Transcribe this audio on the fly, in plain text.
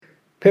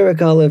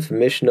Perek Aleph,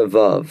 Mishnah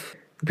Vav.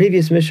 The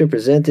previous Mishnah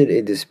presented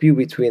a dispute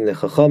between the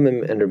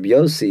Chachamim and Rabbi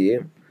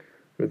Yossi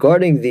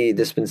regarding the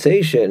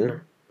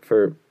dispensation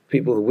for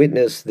people who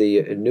witness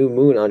the new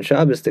moon on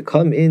Shabbos to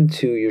come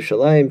into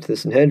Yerushalayim, to the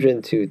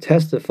Sanhedrin, to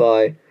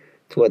testify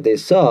to what they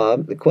saw.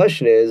 The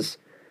question is,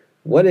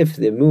 what if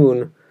the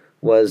moon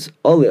was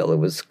alil? It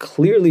was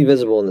clearly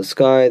visible in the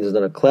sky, there's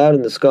not a cloud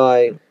in the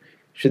sky.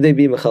 Should they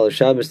be Mechal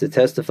Shabbos to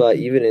testify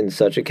even in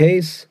such a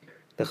case?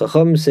 The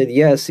Chacham said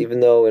yes, even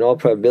though in all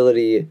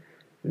probability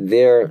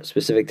their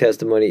specific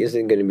testimony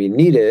isn't going to be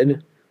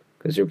needed,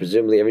 because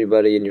presumably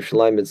everybody in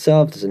Yerushalayim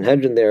itself, the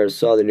Sanhedrin there,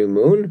 saw the new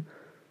moon.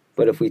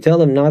 But if we tell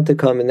them not to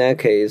come in that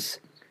case,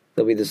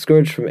 they'll be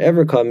discouraged from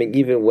ever coming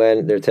even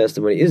when their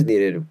testimony is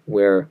needed,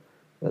 where,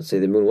 let's say,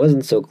 the moon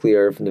wasn't so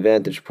clear from the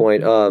vantage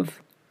point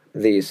of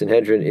the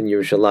Sanhedrin in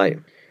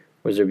Yerushalayim.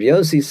 Whereas Rabbi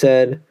Yossi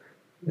said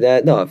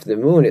that, no, if the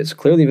moon is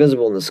clearly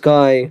visible in the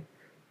sky,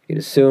 you'd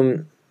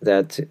assume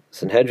that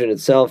Sanhedrin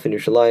itself in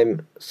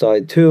Yerushalayim saw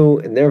it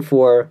too, and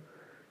therefore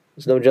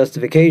there's no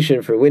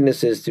justification for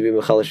witnesses to be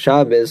Mechal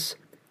Shabbos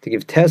to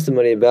give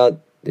testimony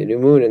about the new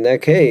moon in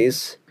that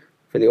case,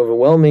 for the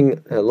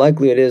overwhelming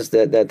likelihood is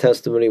that that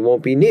testimony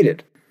won't be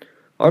needed.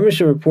 Our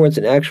Mishnah reports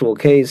an actual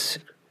case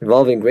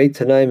involving great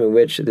Tanaim in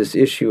which this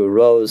issue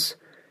arose,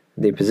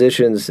 the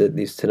positions that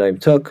these Tanaim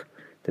took.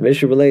 The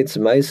Mishnah relates,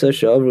 Ma'isa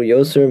she'avru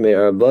yoser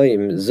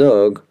me'arbaim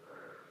zog.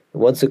 It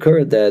once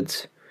occurred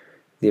that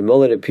the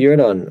amulet appeared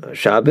on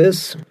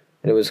Shabbos,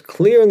 and it was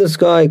clear in the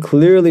sky,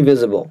 clearly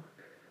visible.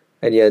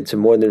 And yet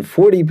more than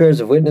 40 pairs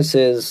of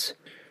witnesses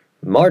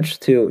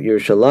marched to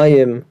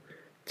Yerushalayim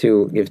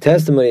to give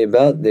testimony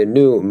about the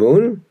new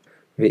moon.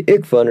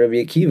 V'ikvan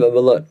Rabbi Akiva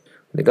b'Lod.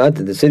 When they got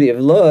to the city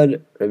of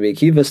Lod, Rabbi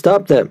Akiva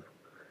stopped them.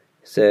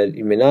 He said,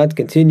 you may not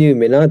continue, you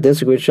may not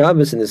desecrate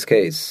Shabbos in this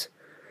case,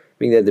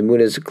 being that the moon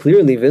is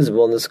clearly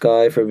visible in the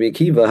sky. For Rabbi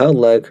Akiva held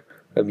like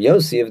Rabbi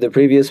Yossi of the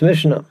previous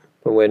Mishnah.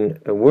 But when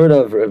a word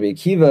of Rabbi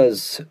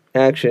Akiva's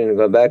action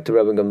got back to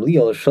Rabbi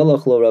Gamliel,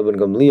 Shalach lo Rabbi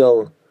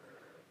Gamliel,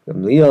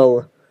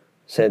 Gamliel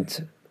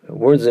sent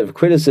words of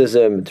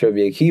criticism to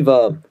Rabbi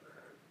Akiva,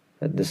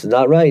 that this is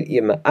not right. If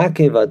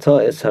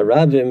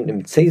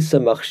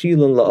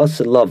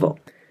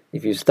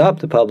you stop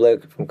the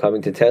public from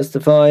coming to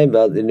testify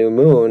about the new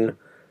moon,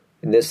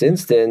 in this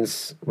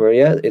instance, where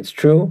it's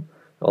true, in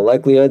all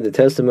likelihood the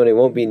testimony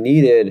won't be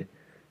needed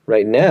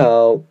right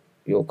now,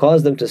 you'll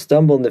cause them to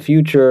stumble in the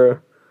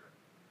future,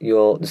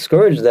 you'll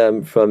discourage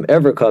them from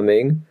ever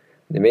coming.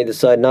 They may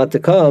decide not to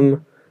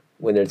come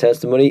when their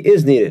testimony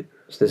is needed.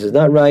 So this is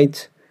not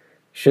right.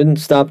 Shouldn't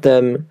stop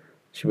them.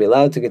 Should be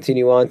allowed to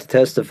continue on to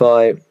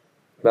testify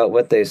about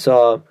what they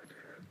saw,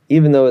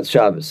 even though it's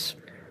Shabbos.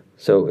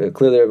 So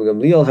clearly Rabbi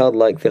Gamliel held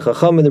like the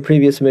Chacham in the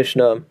previous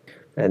Mishnah,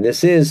 and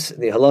this is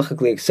the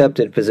halachically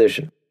accepted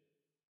position.